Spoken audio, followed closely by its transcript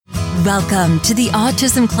Welcome to the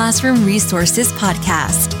Autism Classroom Resources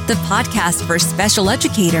Podcast, the podcast for special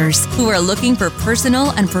educators who are looking for personal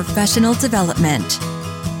and professional development.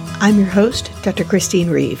 I'm your host, Dr. Christine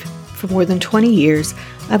Reeve. For more than 20 years,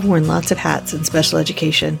 I've worn lots of hats in special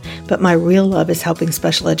education, but my real love is helping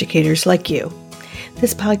special educators like you.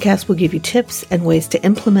 This podcast will give you tips and ways to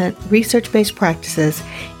implement research-based practices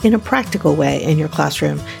in a practical way in your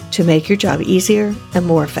classroom to make your job easier and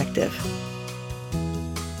more effective.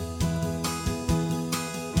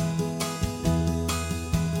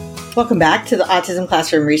 Welcome back to the Autism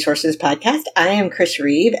Classroom Resources Podcast. I am Chris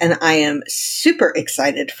Reeve, and I am super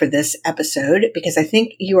excited for this episode because I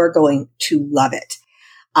think you are going to love it.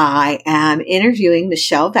 I am interviewing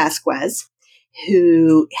Michelle Vazquez,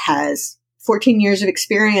 who has 14 years of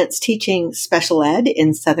experience teaching special ed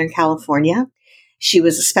in Southern California. She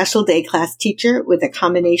was a special day class teacher with a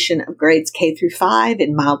combination of grades K through 5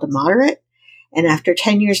 in mild to moderate. And after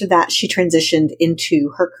 10 years of that, she transitioned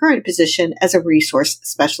into her current position as a resource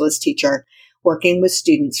specialist teacher, working with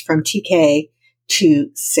students from TK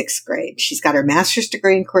to 6th grade. She's got her master's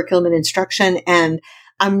degree in curriculum and instruction, and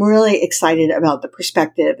I'm really excited about the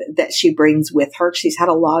perspective that she brings with her. She's had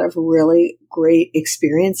a lot of really great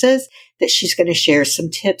experiences that she's going to share some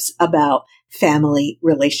tips about family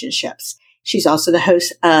relationships. She's also the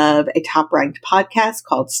host of a top-ranked podcast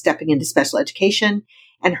called Stepping into Special Education.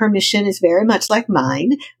 And her mission is very much like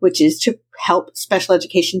mine, which is to help special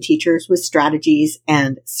education teachers with strategies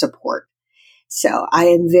and support. So I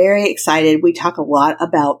am very excited. We talk a lot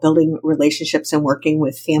about building relationships and working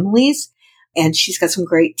with families. And she's got some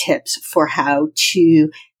great tips for how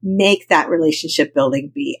to make that relationship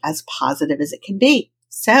building be as positive as it can be.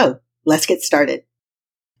 So let's get started.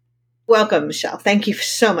 Welcome, Michelle. Thank you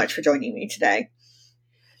so much for joining me today.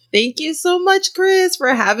 Thank you so much, Chris,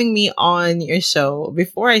 for having me on your show.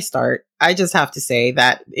 Before I start, I just have to say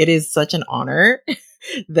that it is such an honor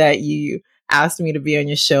that you asked me to be on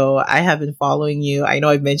your show. I have been following you. I know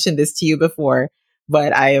I've mentioned this to you before,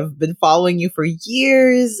 but I have been following you for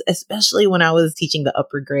years, especially when I was teaching the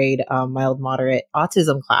upper grade mild moderate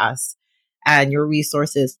autism class. And your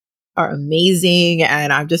resources are amazing.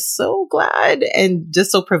 And I'm just so glad and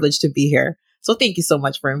just so privileged to be here. So thank you so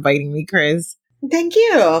much for inviting me, Chris. Thank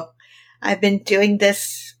you. I've been doing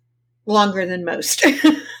this longer than most.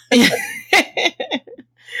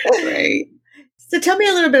 Right. So tell me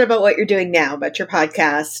a little bit about what you're doing now, about your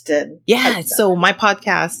podcast. So my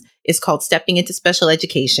podcast is called Stepping into Special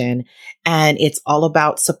Education, and it's all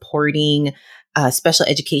about supporting special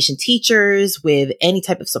education teachers with any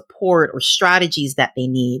type of support or strategies that they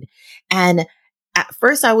need. And at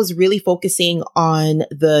first, I was really focusing on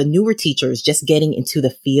the newer teachers, just getting into the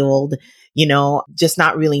field, just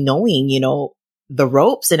not really knowing, the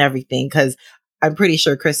ropes and everything. Because I'm pretty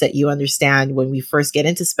sure, Chris, that you understand when we first get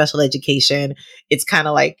into special education, it's kind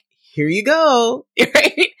of like, here you go,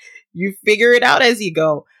 right? You figure it out as you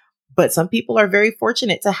go. But some people are very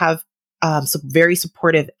fortunate to have some very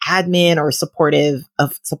supportive admin or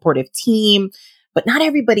supportive team, but not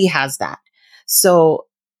everybody has that. So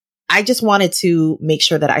I just wanted to make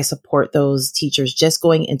sure that I support those teachers just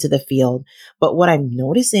going into the field. But what I'm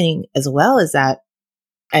noticing as well is that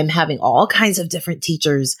I'm having all kinds of different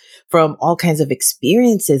teachers from all kinds of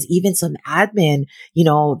experiences, even some admin,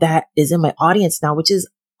 that is in my audience now, which is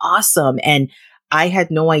awesome. And I had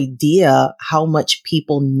no idea how much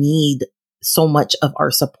people need so much of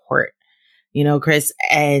our support, Chris.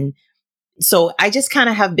 And so I just kind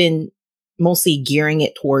of have been mostly gearing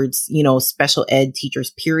it towards, special ed teachers,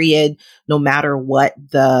 period, no matter what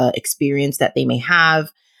the experience that they may have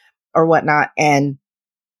or whatnot. And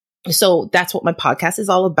so that's what my podcast is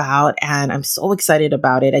all about. And I'm so excited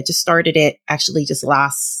about it. I just started it actually just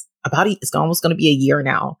it's almost going to be a year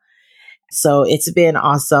now. So it's been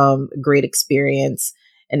awesome, great experience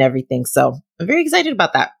and everything. So I'm very excited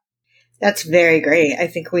about that. That's very great. I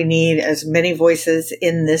think we need as many voices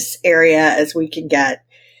in this area as we can get.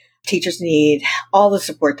 Teachers need all the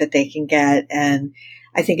support that they can get. And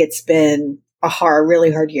I think it's been a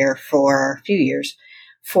really hard year for a few years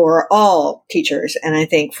for all teachers. And I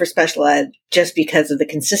think for special ed, just because of the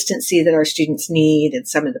consistency that our students need and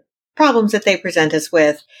some of the problems that they present us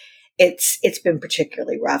with, it's been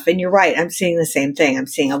particularly rough. And you're right. I'm seeing the same thing. I'm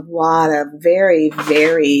seeing a lot of very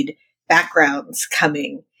varied backgrounds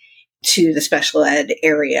coming to the special ed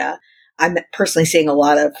area. I'm personally seeing a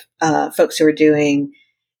lot of folks who are doing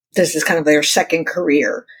this is kind of their second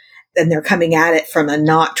career, and they're coming at it from a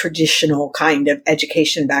not traditional kind of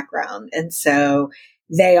education background. And so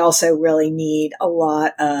they also really need a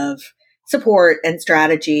lot of support and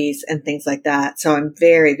strategies and things like that. So I'm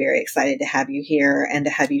very, very excited to have you here and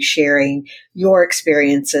to have you sharing your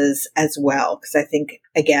experiences as well. Because I think,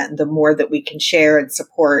 again, the more that we can share and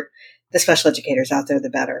support the special educators out there, the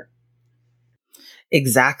better.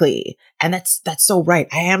 Exactly. And that's so right.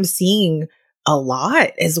 I am seeing a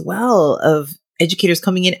lot as well of educators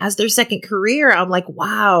coming in as their second career. I'm like,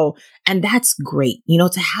 wow. And that's great.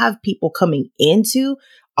 To have people coming into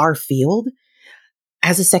our field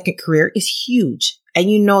as a second career is huge. And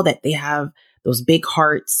that they have those big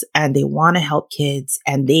hearts and they want to help kids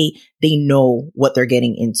and they know what they're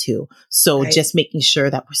getting into. So Right. just making sure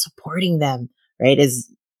that we're supporting them, right, is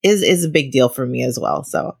a big deal for me as well.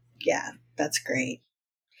 So yeah, that's great.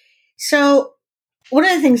 So one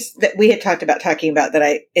of the things that we had talking about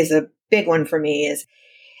that is a big one for me is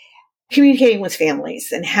communicating with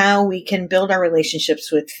families and how we can build our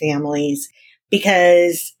relationships with families.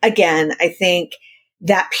 Because again, I think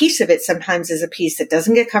that piece of it sometimes is a piece that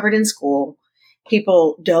doesn't get covered in school.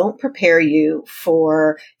 People don't prepare you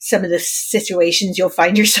for some of the situations you'll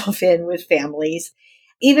find yourself in with families.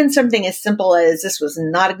 Even something as simple as this was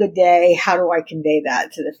not a good day. How do I convey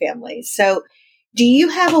that to the family? So do you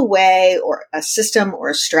have a way or a system or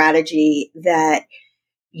a strategy that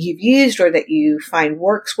you've used or that you find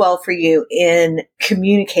works well for you in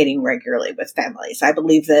communicating regularly with families? I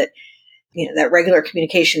believe that, that regular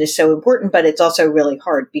communication is so important, but it's also really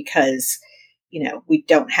hard because, we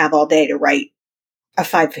don't have all day to write a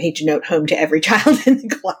 5-page note home to every child in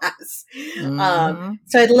the class. mm-hmm.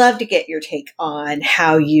 So I'd love to get your take on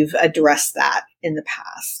how you've addressed that in the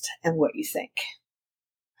past and what you think.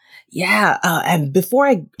 Yeah. And before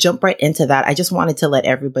I jump right into that, I just wanted to let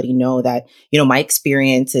everybody know that, my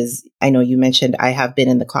experience is, I know you mentioned I have been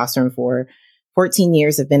in the classroom for 14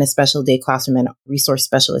 years. I've been a special day classroom and resource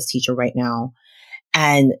specialist teacher right now.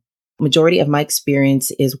 And majority of my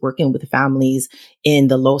experience is working with families in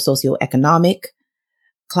the low socioeconomic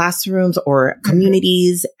classrooms or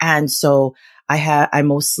communities. And so I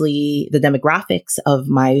mostly, the demographics of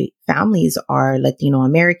my families are Latino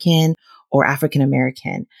American or African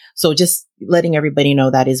American. So just letting everybody know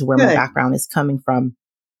that is where my background is coming from.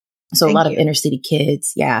 So a lot of inner city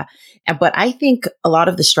kids. Yeah. But I think a lot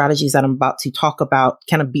of the strategies that I'm about to talk about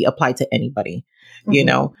kind of be applied to anybody,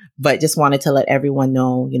 but just wanted to let everyone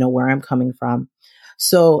know, where I'm coming from.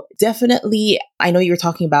 So definitely, I know you're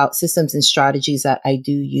talking about systems and strategies that I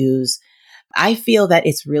do use. I feel that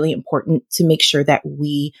it's really important to make sure that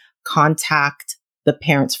we contact the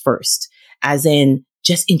parents first, as in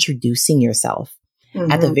just introducing yourself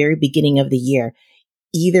at the very beginning of the year.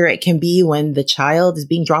 Either it can be when the child is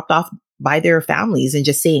being dropped off by their families and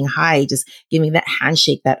just saying hi, just giving that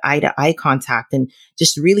handshake, that eye to eye contact, and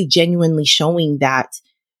just really genuinely showing that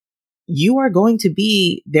you are going to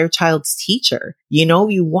be their child's teacher.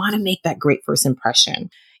 You want to make that great first impression.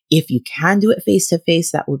 If you can do it face to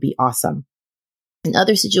face, that would be awesome. In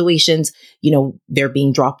other situations, they're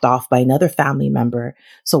being dropped off by another family member.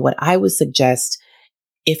 So what I would suggest,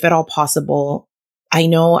 if at all possible, I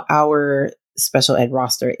know our special ed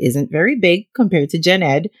roster isn't very big compared to gen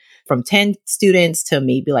ed, from 10 students to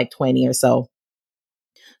maybe like 20 or so.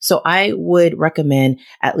 So I would recommend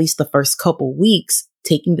at least the first couple weeks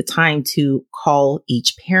taking the time to call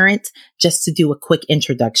each parent just to do a quick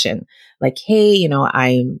introduction. Like, hey,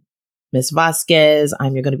 I'm Miss Vazquez.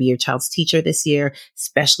 I'm going to be your child's teacher this year,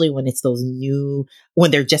 especially when it's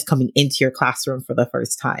when they're just coming into your classroom for the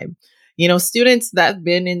first time. Students that have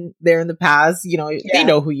been in there in the past, they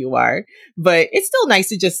know who you are, but it's still nice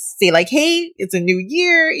to just say like, hey, it's a new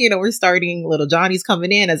year. We're starting, little Johnny's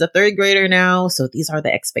coming in as a third grader now. So these are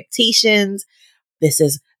the expectations. This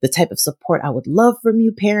is the type of support I would love from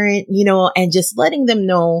you, parent, and just letting them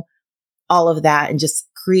know all of that and just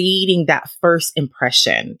creating that first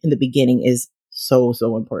impression in the beginning is so,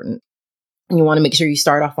 so important. And you want to make sure you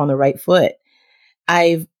start off on the right foot.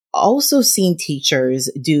 I've also seen teachers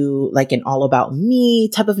do like an all about me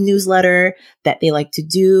type of newsletter that they like to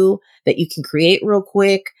do that you can create real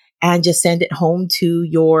quick and just send it home to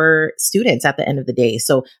your students at the end of the day.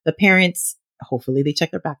 So the parents, hopefully they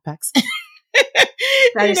check their backpacks.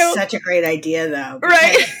 That is such a great idea though.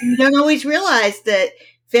 Right. You don't always realize that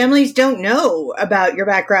families don't know about your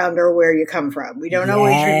background or where you come from. We don't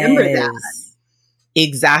always remember that.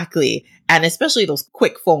 Exactly. And especially those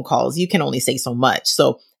quick phone calls, you can only say so much.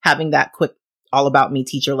 So having that quick all about me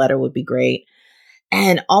teacher letter would be great.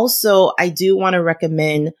 And also I do want to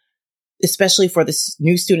recommend, especially for the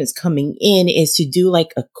new students coming in, is to do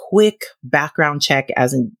like a quick background check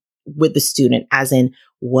with the student, as in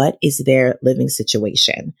what is their living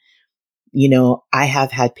situation. I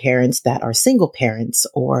have had parents that are single parents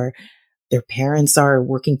or their parents are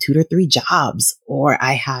working 2 to 3 jobs, or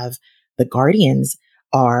I have the guardians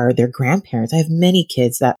are their grandparents. I have many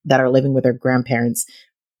kids that are living with their grandparents.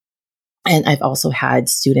 And I've also had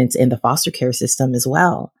students in the foster care system as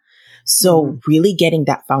well. So really getting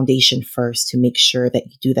that foundation first to make sure that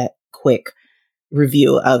you do that quick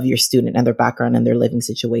review of your student and their background and their living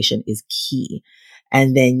situation is key.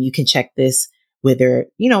 And then you can check this with their,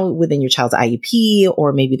 within your child's IEP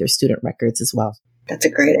or maybe their student records as well. That's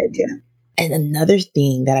a great idea. And another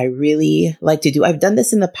thing that I really like to do, I've done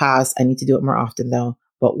this in the past. I need to do it more often though.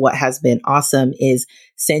 But what has been awesome is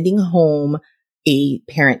sending home a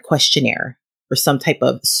parent questionnaire or some type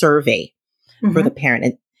of survey for the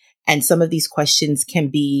parent. And some of these questions can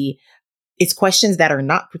be, it's questions that are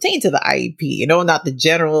not pertaining to the IEP, not the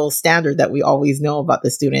general standard that we always know about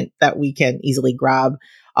the student that we can easily grab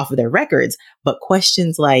off of their records, but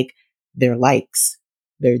questions like their likes,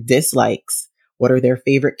 their dislikes, what are their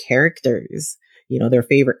favorite characters, their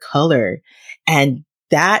favorite color. And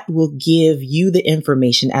that will give you the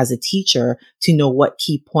information as a teacher to know what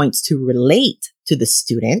key points to relate to the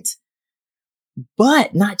student.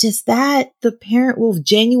 But not just that, the parent will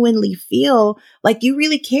genuinely feel like you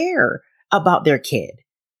really care about their kid.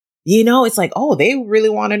 It's like, oh, they really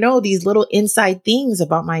want to know these little inside things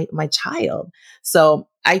about my child. So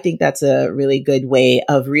I think that's a really good way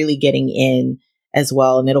of really getting in as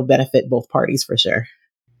well. And it'll benefit both parties for sure.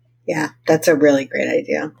 Yeah, that's a really great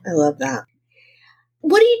idea. I love that.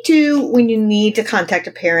 What do you do when you need to contact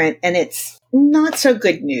a parent and it's not so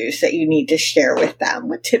good news that you need to share with them?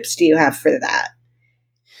 What tips do you have for that?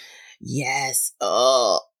 Yes.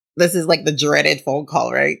 Oh, this is like the dreaded phone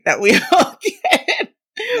call, right? That we all get.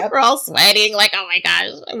 Yep. We're all sweating like, oh my gosh,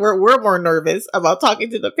 we're more nervous about talking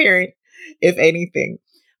to the parent, if anything.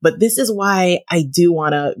 But this is why I do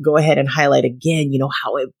want to go ahead and highlight again,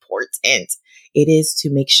 how important it is to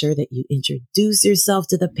make sure that you introduce yourself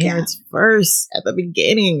to the parents first at the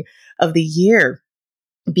beginning of the year,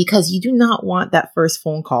 because you do not want that first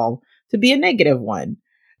phone call to be a negative one.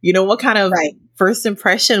 What kind of first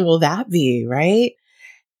impression will that be, right?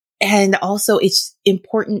 And also it's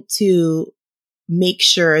important to make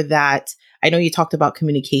sure that, I know you talked about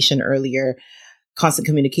communication earlier, constant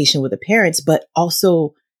communication with the parents, but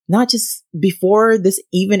also not just before this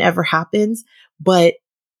even ever happens, but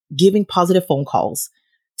giving positive phone calls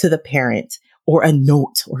to the parent or a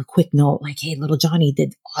note or a quick note like, hey, little Johnny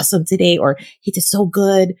did awesome today, or he did so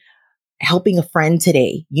good helping a friend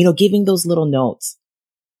today, giving those little notes.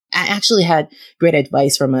 I actually had great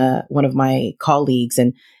advice from one of my colleagues,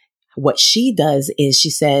 and what she does is she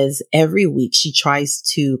says every week she tries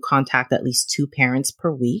to contact at least 2 parents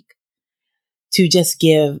per week to just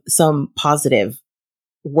give some positive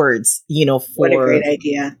words, for what a great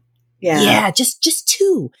idea. Yeah, just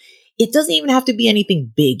 2. It doesn't even have to be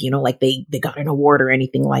anything big, like they got an award or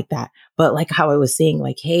anything like that. But like how I was saying,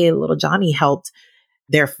 like, hey, little Johnny helped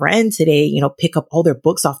their friend today, pick up all their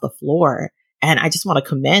books off the floor. And I just want to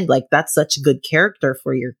commend, like, that's such good character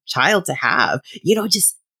for your child to have,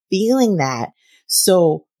 just feeling that.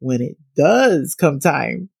 So when it does come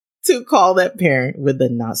time to call that parent with the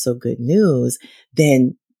not so good news,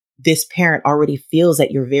 then this parent already feels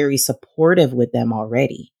that you're very supportive with them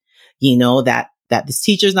already. That this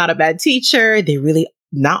teacher's not a bad teacher. They really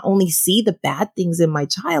not only see the bad things in my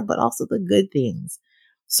child, but also the good things.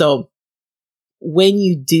 So when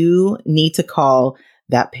you do need to call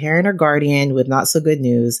that parent or guardian with not so good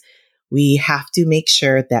news, we have to make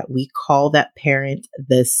sure that we call that parent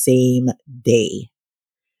the same day.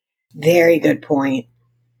 Very good point.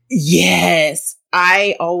 Yes.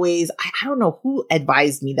 I don't know who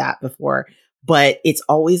advised me that before, but it's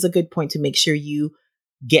always a good point to make sure you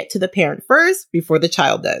get to the parent first before the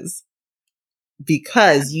child does,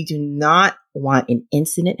 because you do not want an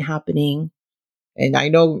incident happening. And I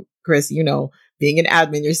know, Chris, being an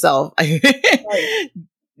admin yourself,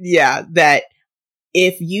 that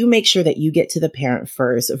if you make sure that you get to the parent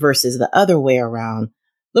first versus the other way around,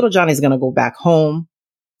 little Johnny's going to go back home,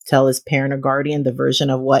 tell his parent or guardian the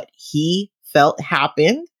version of what he felt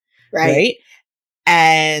happened. Right.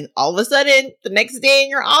 And all of a sudden, the next day in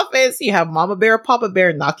your office, you have Mama Bear or Papa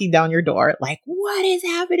Bear knocking down your door. Like, what is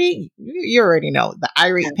happening? You already know the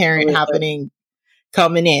irate parent happening,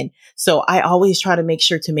 coming in. So I always try to make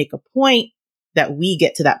sure to make a point that we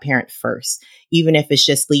get to that parent first, even if it's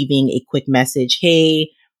just leaving a quick message.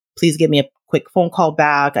 Hey, please give me a quick phone call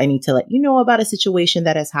back. I need to let you know about a situation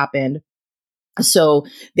that has happened. So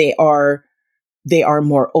they are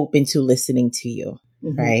more open to listening to you.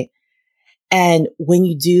 Right. And when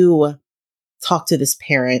you do talk to this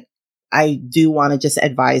parent, I do want to just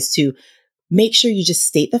advise to make sure you just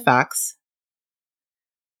state the facts.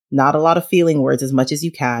 not a lot of feeling words, as much as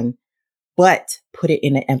you can, but put it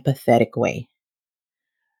in an empathetic way.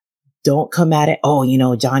 Don't come at it,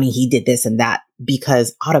 oh, Johnny, he did this and that,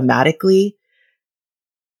 because automatically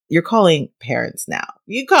you're calling parents now.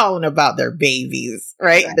 You're calling about their babies,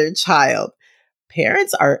 right? Their child.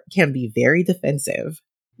 Parents can be very defensive,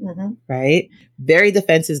 right? Very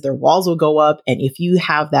defensive. Their walls will go up. And if you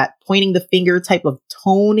have that pointing the finger type of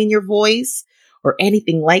tone in your voice or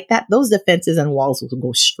anything like that, those defenses and walls will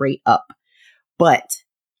go straight up. But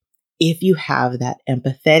if you have that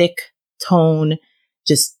empathetic tone,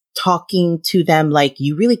 just talking to them like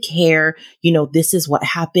you really care, this is what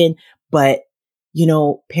happened, but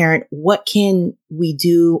parent, what can we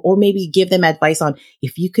do? Or maybe give them advice on,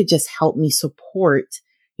 if you could just help me support,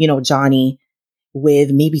 Johnny,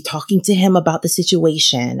 with maybe talking to him about the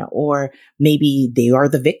situation, or maybe they are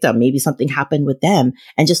the victim. Maybe something happened with them,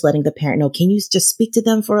 and just letting the parent know, can you just speak to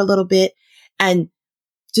them for a little bit, and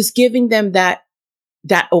just giving them that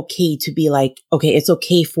okay to be like, okay, it's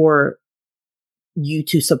okay for you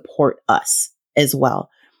to support us as well.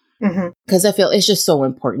 Because I feel it's just so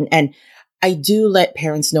important. And I do let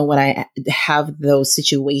parents know when I have those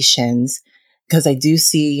situations, because I do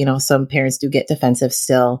see, some parents do get defensive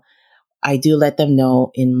still. I do let them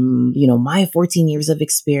know in, my 14 years of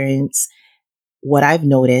experience, what I've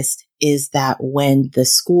noticed is that when the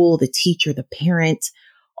school, the teacher, the parent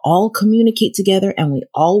all communicate together and we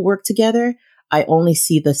all work together, I only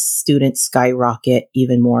see the students skyrocket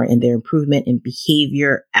even more in their improvement in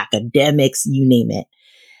behavior, academics, you name it.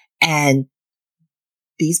 And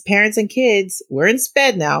these parents and kids, we're in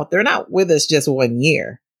SPED now. They're not with us just 1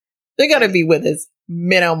 year. They're going to be with us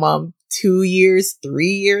minimum 2 years, 3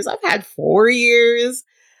 years. I've had 4 years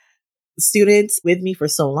students with me for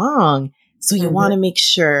so long. So you want to make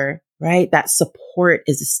sure, right, that support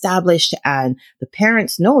is established and the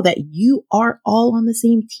parents know that you are all on the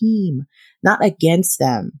same team, not against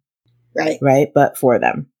them. Right. But for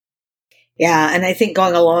them. Yeah. And I think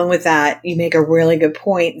going along with that, you make a really good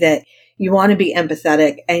point that you want to be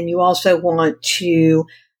empathetic, and you also want to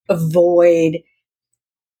avoid.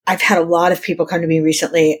 I've had a lot of people come to me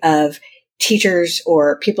recently of teachers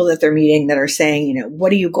or people that they're meeting that are saying,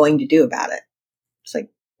 what are you going to do about it? It's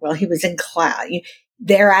like, well, he was in class.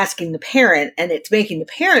 They're asking the parent, and it's making the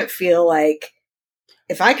parent feel like,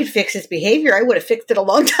 if I could fix his behavior, I would have fixed it a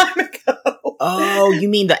long time ago. Oh, you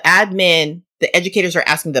mean the educators are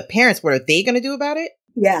asking the parents, what are they going to do about it?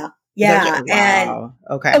 Yeah. Yeah. Wow.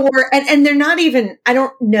 Okay. And they're not even, I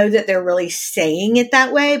don't know that they're really saying it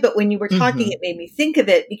that way, but when you were talking, it made me think of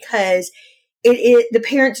it, because the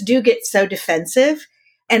parents do get so defensive,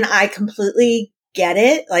 and I completely get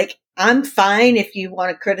it. Like, I'm fine if you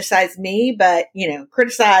want to criticize me, but,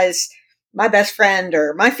 criticize my best friend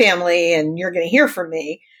or my family, and you're going to hear from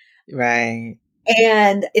me. Right.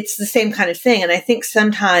 And it's the same kind of thing. And I think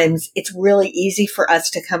sometimes it's really easy for us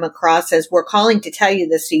to come across as, we're calling to tell you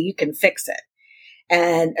this so you can fix it.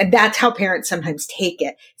 And that's how parents sometimes take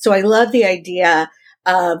it. So I love the idea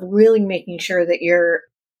of really making sure that you're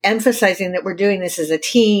emphasizing that we're doing this as a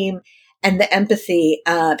team, and the empathy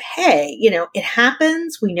of, hey, it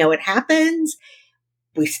happens. We know it happens.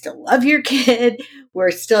 We still love your kid.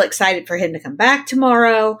 We're still excited for him to come back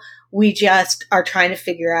tomorrow. We just are trying to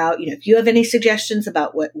figure out, if you have any suggestions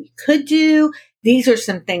about what we could do, these are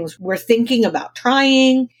some things we're thinking about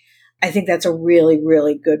trying. I think that's a really,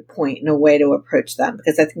 really good point and a way to approach them,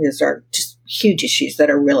 because I think those are just huge issues that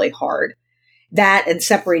are really hard. That and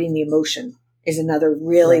separating the emotion is another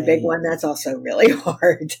really big one. That's also really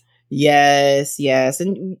hard. Yes.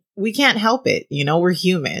 And we can't help it. We're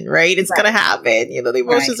human, right? It's going to happen. The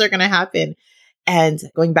emotions are going to happen. And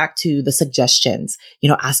going back to the suggestions,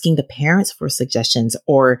 asking the parents for suggestions,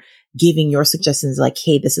 or giving your suggestions like,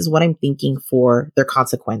 hey, this is what I'm thinking for their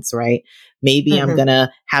consequence, right? Maybe I'm going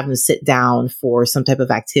to have them sit down for some type of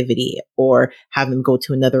activity, or have them go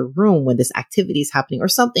to another room when this activity is happening, or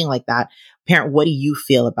something like that. Parent, what do you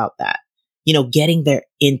feel about that? Getting their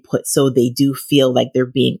input so they do feel like they're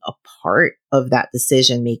being a part of that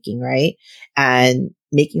decision making, right? And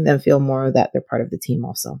making them feel more that they're part of the team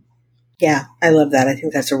also. Yeah, I love that. I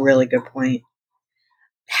think that's a really good point.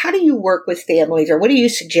 How do you work with families, or what do you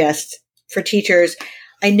suggest for teachers?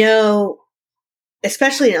 I know,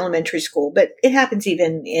 especially in elementary school, but it happens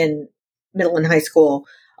even in middle and high school,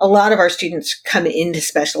 a lot of our students come into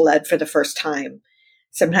special ed for the first time.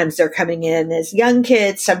 Sometimes they're coming in as young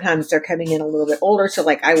kids. Sometimes they're coming in a little bit older. So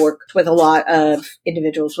like, I worked with a lot of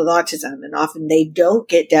individuals with autism, and often they don't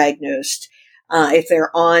get diagnosed if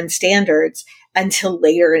they're on standards until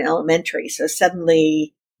later in elementary. So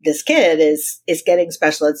suddenly this kid is getting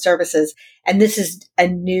special ed services, and this is a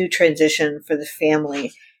new transition for the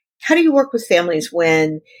family. How do you work with families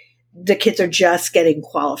when the kids are just getting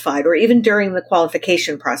qualified, or even during the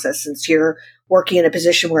qualification process, since you're working in a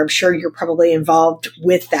position where I'm sure you're probably involved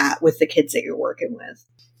with that, with the kids that you're working with?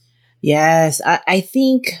 Yes, I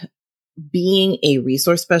think being a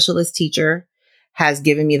resource specialist teacher has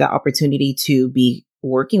given me the opportunity to be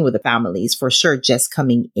working with the families for sure, just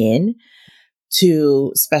coming in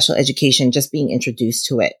to special education, just being introduced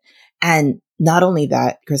to it. And not only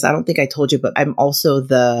that, because I don't think I told you, but I'm also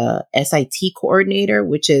the SIT coordinator,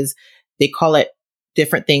 which is, they call it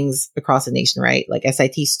different things across the nation, right? Like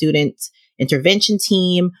SIT student intervention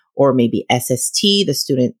team, or maybe SST, the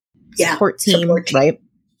student support team, right?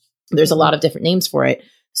 There's a lot of different names for it.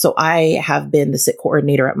 So I have been the SIT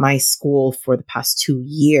coordinator at my school for the past 2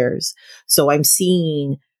 years. So I'm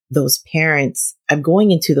seeing those parents, I'm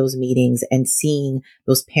going into those meetings and seeing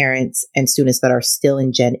those parents and students that are still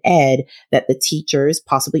in gen ed, that the teachers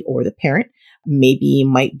possibly, or the parent maybe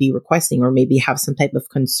might be requesting, or maybe have some type of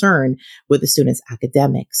concern with the student's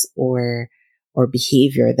academics or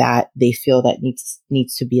behavior that they feel that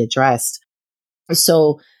needs to be addressed.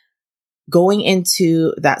 So going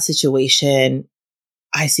into that situation,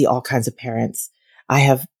 I see all kinds of parents. I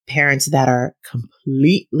have parents that are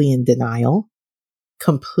completely in denial,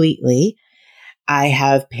 completely. I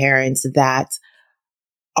have parents that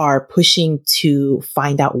are pushing to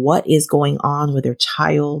find out what is going on with their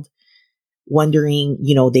child, wondering,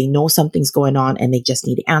 they know something's going on and they just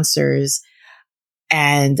need answers.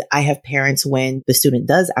 And I have parents, when the student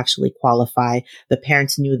does actually qualify, the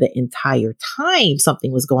parents knew the entire time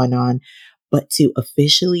something was going on. But to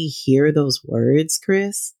officially hear those words,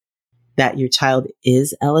 Chris, that your child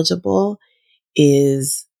is eligible,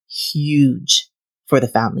 is huge for the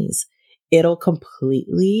families. It'll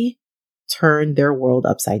completely turn their world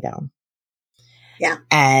upside down. Yeah.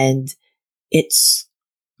 And it's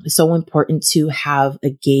so important to have a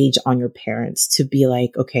gauge on your parents to be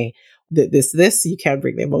like, okay, this, you can't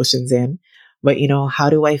bring the emotions in, but how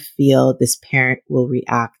do I feel this parent will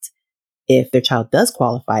react if their child does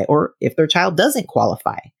qualify, or if their child doesn't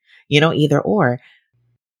qualify, either or.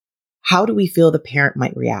 How do we feel the parent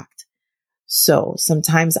might react? So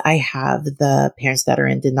sometimes I have the parents that are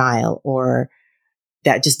in denial, or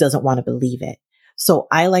that just doesn't want to believe it. So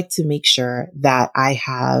I like to make sure that I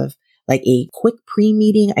have like a quick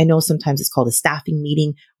pre-meeting. I know sometimes it's called a staffing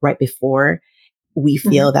meeting right before we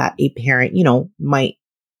feel that a parent, might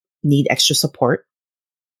need extra support.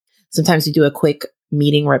 Sometimes we do a quick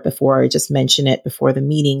meeting right before, I just mention it before the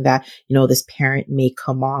meeting that, this parent may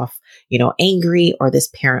come off, angry, or this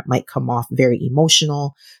parent might come off very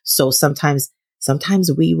emotional. So sometimes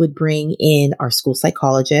we would bring in our school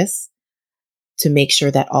psychologists to make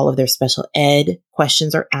sure that all of their special ed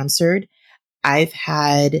questions are answered. I've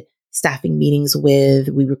had staffing meetings we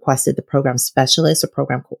requested the program specialist or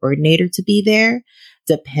program coordinator to be there,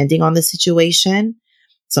 depending on the situation.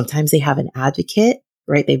 Sometimes they have an advocate,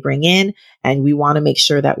 right? They bring in, and we want to make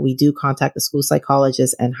sure that we do contact the school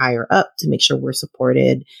psychologist and higher up to make sure we're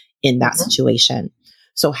supported in that situation.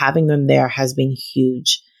 So having them there has been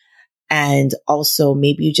huge. And also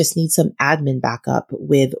maybe you just need some admin backup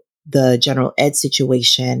with the general ed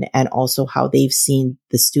situation, and also how they've seen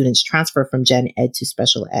the students transfer from gen ed to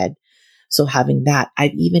special ed. So having that,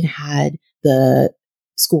 I've even had the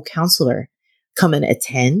school counselor come and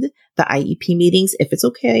attend the IEP meetings. If it's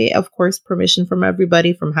okay, of course, permission from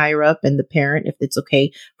everybody from higher up and the parent, if it's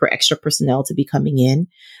okay for extra personnel to be coming in.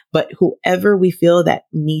 But whoever we feel that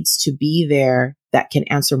needs to be there that can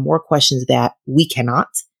answer more questions that we cannot,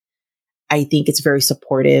 I think it's very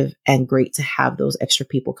supportive and great to have those extra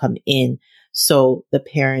people come in. So the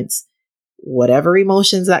parents, whatever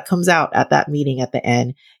emotions that comes out at that meeting at the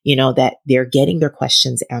end, that they're getting their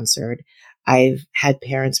questions answered. I've had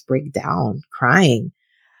parents break down crying,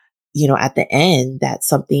 at the end, that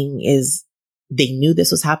they knew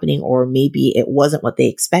this was happening, or maybe it wasn't what they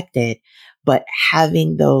expected, but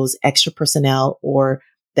having those extra personnel or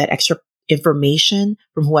that extra information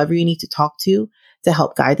from whoever you need to talk to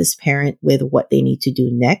help guide this parent with what they need to do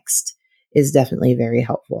next is definitely very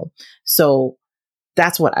helpful. So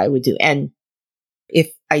that's what I would do. And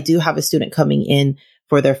if I do have a student coming in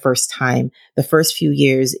for their first time, the first few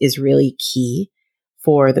years is really key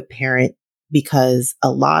for the parent, because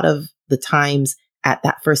a lot of the times at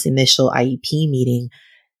that first initial IEP meeting,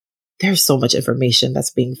 there's so much information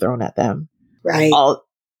that's being thrown at them. Right. All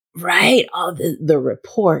the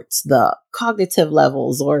reports, the cognitive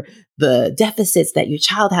levels, or the deficits that your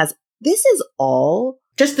child has. This is all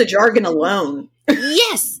just the jargon alone.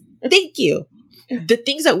 Yes. Thank you. The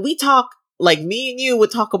things that we talk, like me and you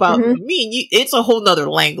would talk about, me and you, it's a whole nother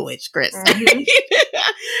language, Chris.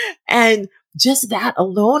 And just that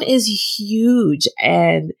alone is huge.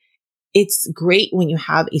 And it's great when you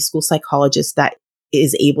have a school psychologist that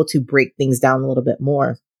is able to break things down a little bit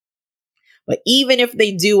more. But even if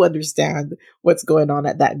they do understand what's going on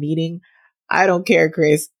at that meeting, I don't care,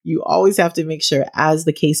 Chris. You always have to make sure, as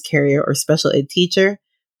the case carrier or special ed teacher,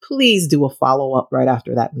 please do a follow-up right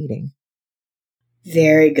after that meeting.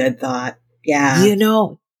 Very good thought. Yeah.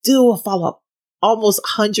 Do a follow-up almost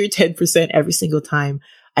 110% every single time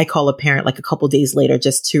I call a parent, like a couple days later,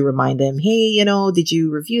 just to remind them, hey, did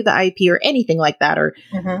you review the IEP or anything like that? Or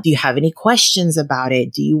do you have any questions about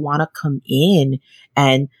it? Do you want to come in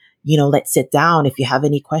and, let's sit down if you have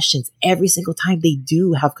any questions? Every single time they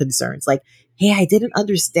do have concerns, like, hey, I didn't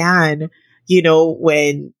understand,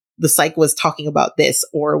 when the psych was talking about this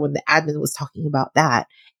or when the admin was talking about that.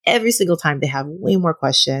 Every single time they have way more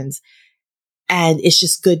questions. And it's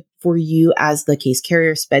just good for you as the case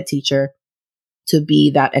carrier sped teacher to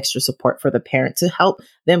be that extra support for the parent to help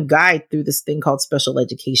them guide through this thing called special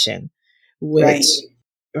education, which,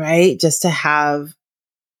 right? Just to have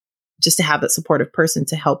that supportive person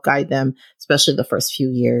to help guide them, especially the first few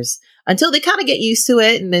years until they kind of get used to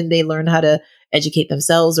it. And then they learn how to educate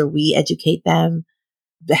themselves or we educate them.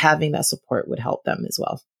 Having that support would help them as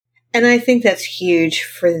well. And I think that's huge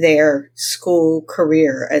for their school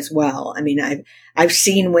career as well. I mean, I've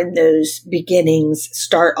seen when those beginnings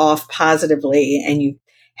start off positively and you've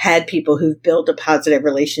had people who've built a positive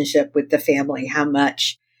relationship with the family, how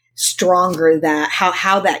much stronger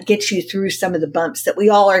how that gets you through some of the bumps that we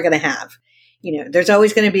all are going to have. There's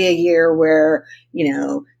always going to be a year where,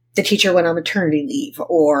 the teacher went on maternity leave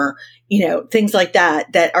or, things like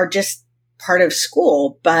that are just part of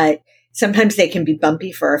school, but sometimes they can be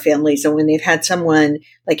bumpy for our families. And when they've had someone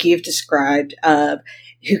like you've described,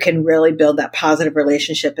 who can really build that positive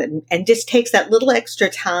relationship and just takes that little extra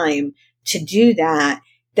time to do that,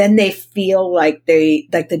 then they feel like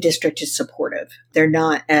the district is supportive. They're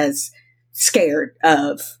not as scared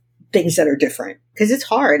of things that are different because it's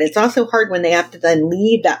hard. It's also hard when they have to then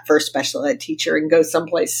leave that first special ed teacher and go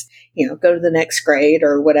someplace, go to the next grade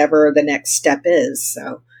or whatever the next step is.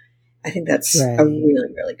 So I think that's a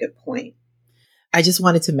really, really good point. I just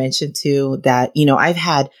wanted to mention too that, I've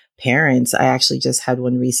had parents, I actually just had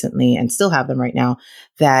one recently and still have them right now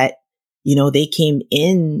that, they came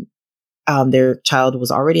in, their child was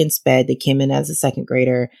already in SPED. They came in as a second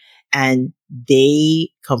grader and they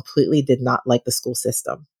completely did not like the school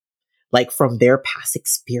system, like from their past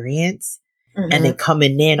experience. And then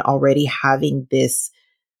coming in already having this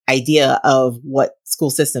idea of what school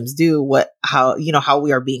systems do, how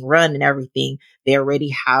we are being run and everything. They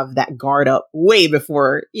already have that guard up way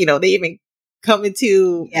before, they even come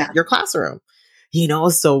into your classroom,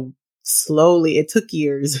 so slowly it took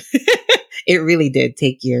years. It really did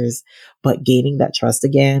take years, but gaining that trust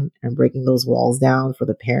again and breaking those walls down for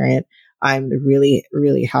the parent. I'm really,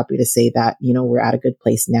 really happy to say that, we're at a good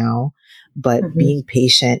place now, but being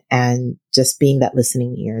patient and just being that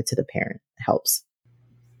listening ear to the parent helps.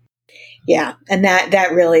 Yeah. And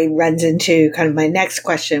that really runs into kind of my next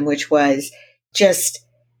question, which was just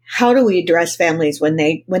how do we address families when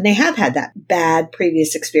they have had that bad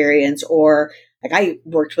previous experience? Or like I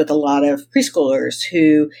worked with a lot of preschoolers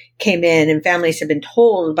who came in and families have been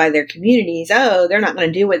told by their communities, oh, they're not going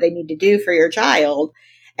to do what they need to do for your child.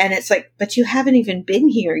 And it's like, but you haven't even been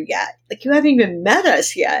here yet. Like you haven't even met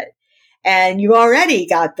us yet. And you already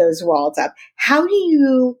got those walls up. How do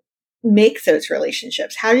you make those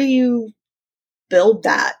relationships? How do you build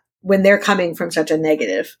that when they're coming from such a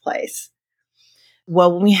negative place?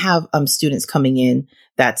 Well, when we have students coming in,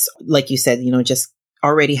 that's like you said, just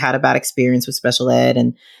already had a bad experience with special ed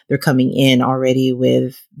and they're coming in already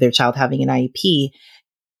with their child having an IEP.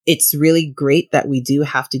 It's really great that we do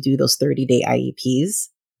have to do those 30-day IEPs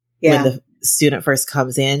when the student first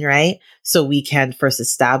comes in, right? So we can first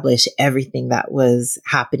establish everything that was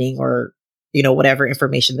happening or, whatever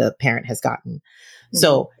information the parent has gotten.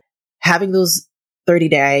 So having those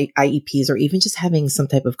 30-day IEPs or even just having some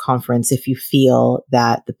type of conference if you feel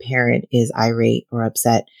that the parent is irate or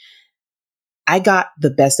upset. I got the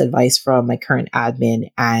best advice from my current admin,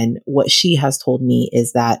 and what she has told me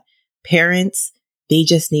is that parents, they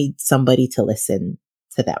just need somebody to listen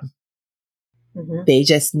to them. They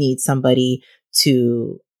just need somebody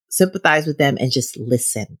to sympathize with them and just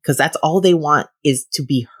listen, because that's all they want is to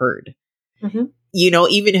be heard.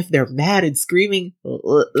 Even if they're mad and screaming,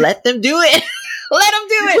 let them do it. Let them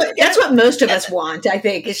do it. That's what most of us want, I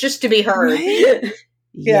think. It's just to be heard. Right?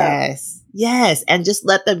 Yes. And just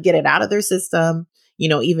let them get it out of their system,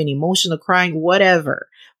 even emotional crying, whatever.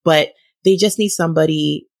 But they just need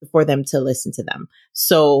somebody for them to listen to them.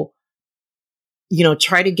 So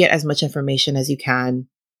try to get as much information as you can.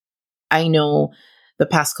 I know the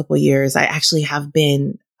past couple of years, I actually have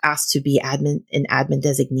been asked to be an admin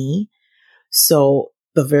designee. So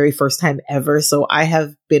the very first time ever. So I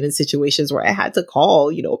have been in situations where I had to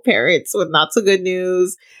call, parents with not so good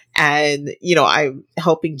news. And, I'm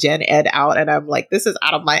helping Gen Ed out and I'm like, this is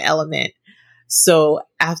out of my element. So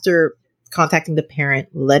after contacting the parent,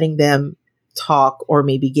 letting them talk or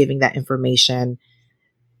maybe giving that information,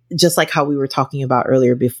 just like how we were talking about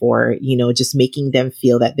earlier before, just making them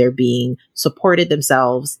feel that they're being supported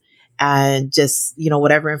themselves and just,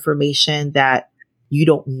 whatever information that you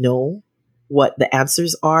don't know what the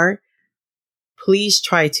answers are, please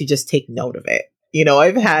try to just take note of it.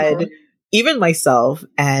 I've had even myself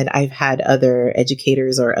and I've had other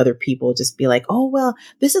educators or other people just be like, oh, well,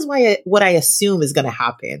 this is what I assume is going to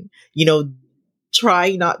happen.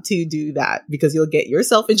 Try not to do that because you'll get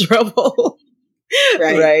yourself in trouble.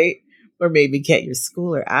 Right. Or maybe get your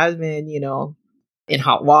school or admin, in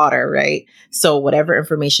hot water. Right. So whatever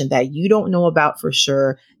information that you don't know about for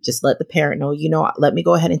sure, just let the parent know, let me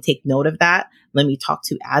go ahead and take note of that. Let me talk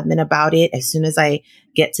to admin about it. As soon as I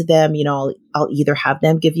get to them, I'll either have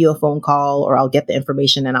them give you a phone call or I'll get the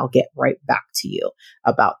information and I'll get right back to you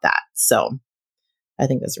about that. So I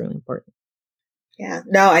think that's really important. Yeah,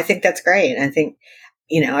 no, I think that's great. I think,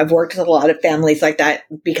 I've worked with a lot of families like that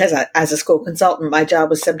because as a school consultant, my job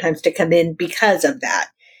was sometimes to come in because of that.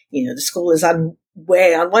 The school is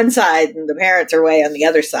way on one side and the parents are way on the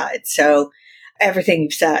other side. So everything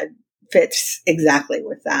you've said fits exactly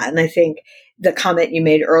with that. And I think the comment you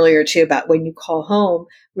made earlier too about when you call home,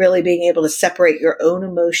 really being able to separate your own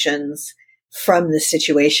emotions from the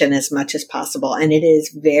situation as much as possible. And it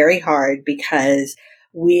is very hard because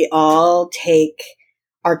we all take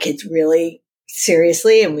our kids really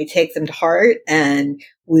seriously and we take them to heart and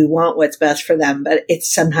we want what's best for them. But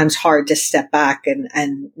it's sometimes hard to step back and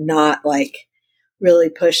not really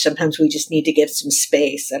push. Sometimes we just need to give some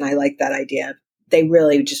space. And I like that idea. They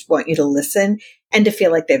really just want you to listen and to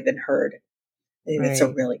feel like they've been heard. I think that's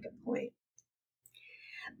a really good point.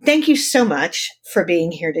 Thank you so much for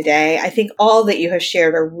being here today. I think all that you have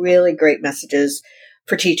shared are really great messages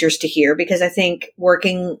for teachers to hear, because I think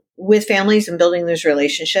working with families and building those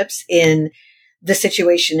relationships in the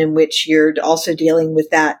situation in which you're also dealing with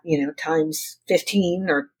that, times 15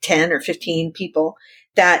 or 10 or 15 people,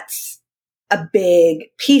 that's a big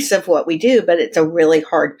piece of what we do, but it's a really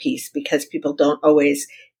hard piece because people don't always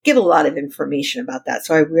give a lot of information about that.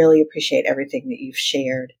 So I really appreciate everything that you've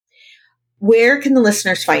shared. Where can the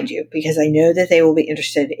listeners find you? Because I know that they will be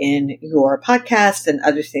interested in your podcast and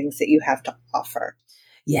other things that you have to offer.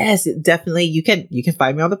 Yes, definitely. You can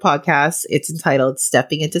find me on the podcast. It's entitled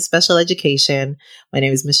Stepping into Special Education. My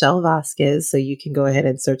name is Michelle Vazquez. So you can go ahead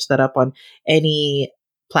and search that up on any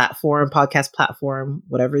podcast platform,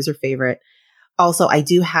 whatever is your favorite. Also, I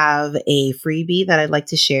do have a freebie that I'd like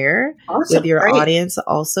to share with your audience.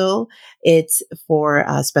 Also, it's for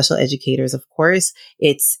special educators, of course.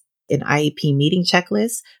 It's an IEP meeting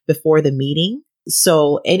checklist before the meeting.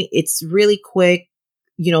 So it's really quick.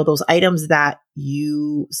 Those items that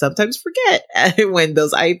you sometimes forget when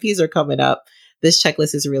those IEPs are coming up. This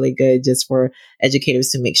checklist is really good just for educators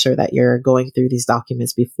to make sure that you're going through these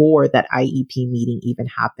documents before that IEP meeting even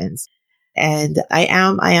happens. And I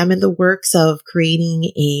am in the works of creating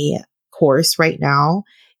a course right now.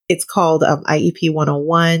 It's called IEP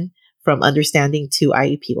 101, From Understanding to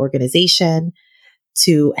IEP Organization,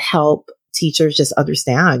 to help teachers just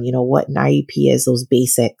understand, what an IEP is, those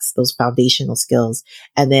basics, those foundational skills,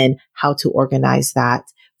 and then how to organize that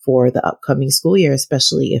for the upcoming school year,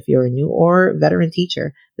 especially if you're a new or veteran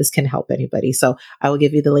teacher. This can help anybody. So I will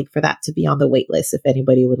give you the link for that to be on the wait list if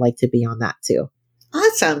anybody would like to be on that too.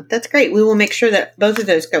 Awesome. That's great. We will make sure that both of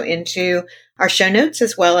those go into our show notes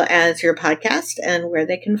as well as your podcast and where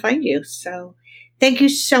they can find you. So thank you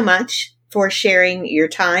so much for sharing your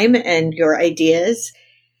time and your ideas.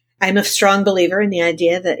 I'm a strong believer in the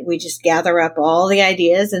idea that we just gather up all the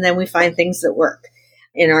ideas and then we find things that work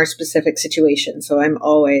in our specific situation. So I'm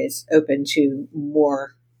always open to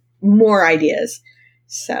more ideas.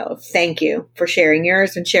 So thank you for sharing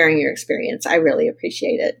yours and sharing your experience. I really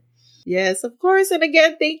appreciate it. Yes, of course. And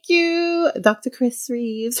again, thank you, Dr. Chris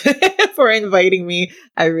Reeves, for inviting me.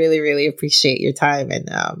 I really, really appreciate your time. And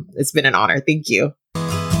it's been an honor. Thank you.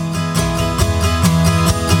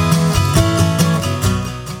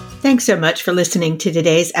 Thanks so much for listening to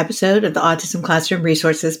today's episode of the Autism Classroom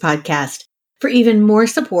Resources Podcast. For even more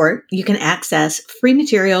support, you can access free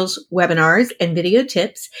materials, webinars, and video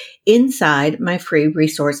tips inside my free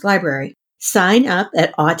resource library. Sign up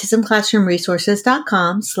at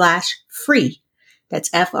autismclassroomresources.com/free. That's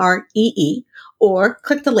FREE. or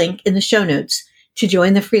click the link in the show notes to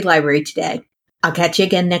join the free library today. I'll catch you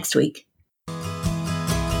again next week.